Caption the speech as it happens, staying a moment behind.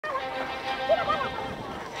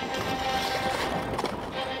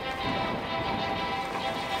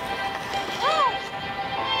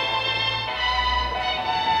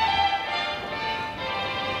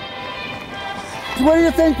What do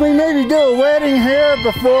you think we maybe do a wedding here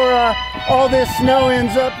before all this snow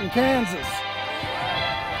ends up in Kansas?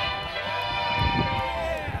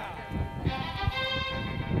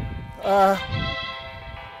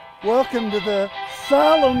 Welcome to the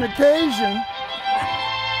solemn occasion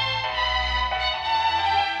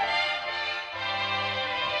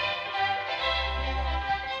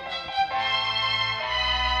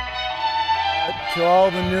to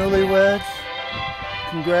all the newlyweds.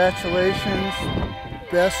 Congratulations,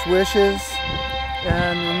 best wishes,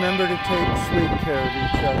 and remember to take sweet care of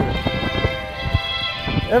each other.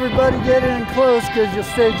 Everybody get in close because you'll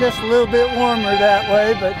stay just a little bit warmer that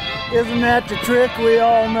way, but isn't that the trick we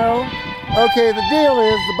all know? Okay, the deal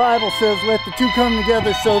is the Bible says let the two come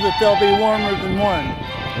together so that they'll be warmer than one.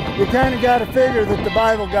 You kind of got to figure that the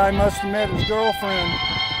Bible guy must have met his girlfriend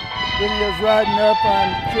when he was riding up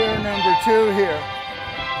on chair number 2 here.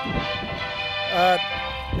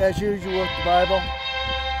 As usual with the Bible,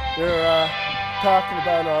 they're talking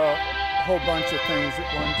about a whole bunch of things at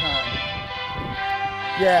one time.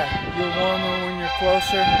 Yeah, you're warmer when you're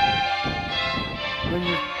closer. When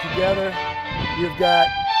you're together, you've got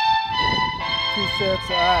 2 sets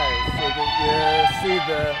of eyes so that you see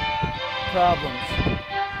the problems.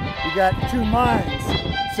 You got 2 minds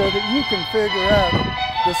so that you can figure out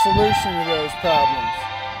the solution to those problems.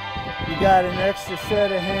 You got an extra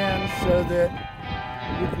set of hands so that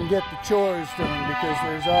you can get the chores done because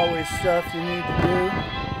there's always stuff you need to do.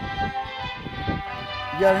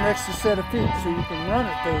 You got an extra set of feet so you can run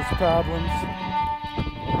at those problems.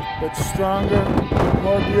 But stronger,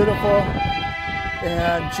 more beautiful,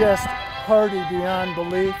 and just hearty beyond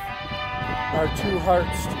belief are 2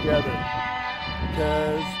 hearts together.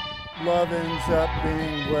 Because love ends up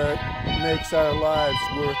being what makes our lives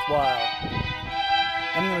worthwhile.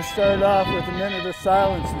 I'm going to start off with a minute of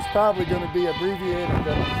silence. It's probably going to be abbreviated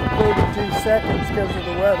to 32 seconds because of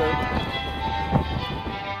the weather.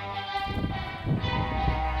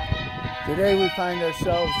 Today we find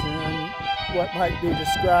ourselves in what might be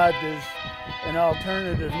described as an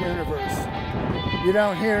alternative universe. You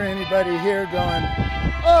don't hear anybody here going,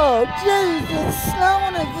 "Oh, geez, it's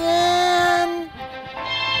snowing again."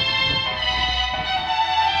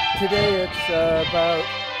 Today it's about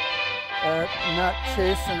not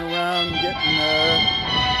chasing around getting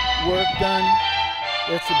work done.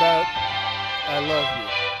 It's about, I love you.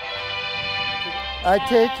 I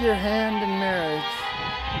take your hand in marriage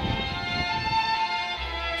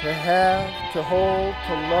to have, to hold,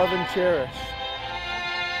 to love and cherish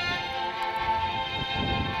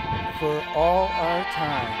for all our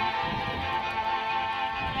time.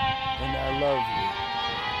 And I love you.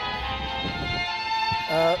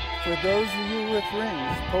 For those of you with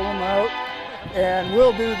rings, pull them out, and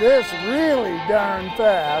we'll do this really darn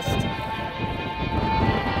fast.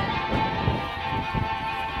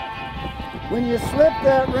 When you slip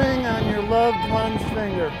that ring on your loved one's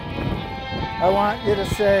finger, I want you to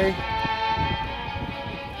say,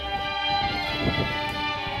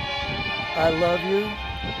 I love you,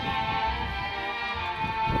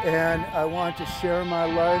 and I want to share my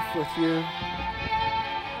life with you.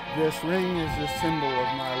 This ring is a symbol of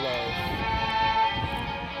my love.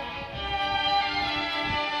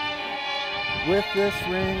 With this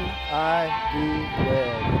ring, I be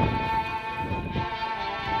wed.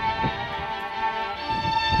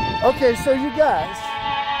 Okay, so you guys,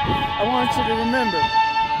 I want you to remember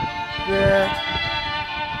that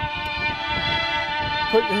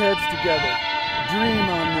put your heads together. Dream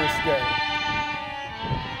on this day.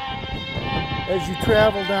 As you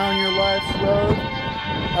travel down your life's road,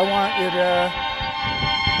 I want you to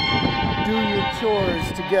do your chores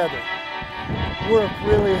together. Work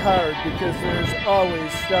really hard because there's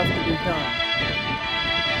always stuff to be done.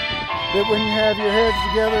 But when you have your heads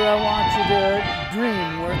together, I want you to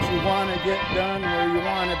dream what you want to get done, where you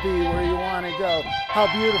want to be, where you want to go, how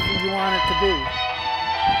beautiful you want it to be.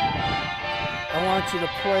 I want you to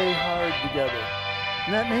play hard together.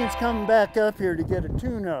 And that means coming back up here to get a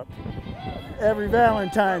tune-up every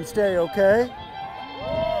Valentine's Day, okay?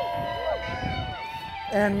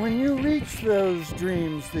 And when you reach those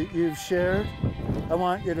dreams that you've shared, I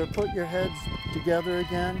want you to put your heads together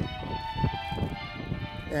again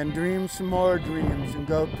and dream some more dreams and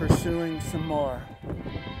go pursuing some more.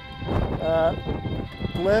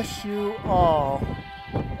 Bless you all,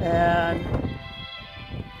 and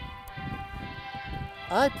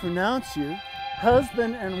I pronounce you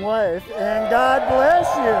husband and wife, and God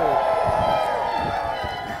bless you.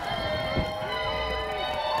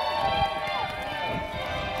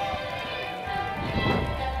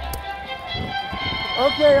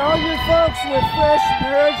 Okay, all you folks with fresh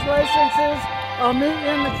marriage licenses, I'll meet you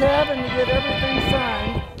in the cabin to get everything signed.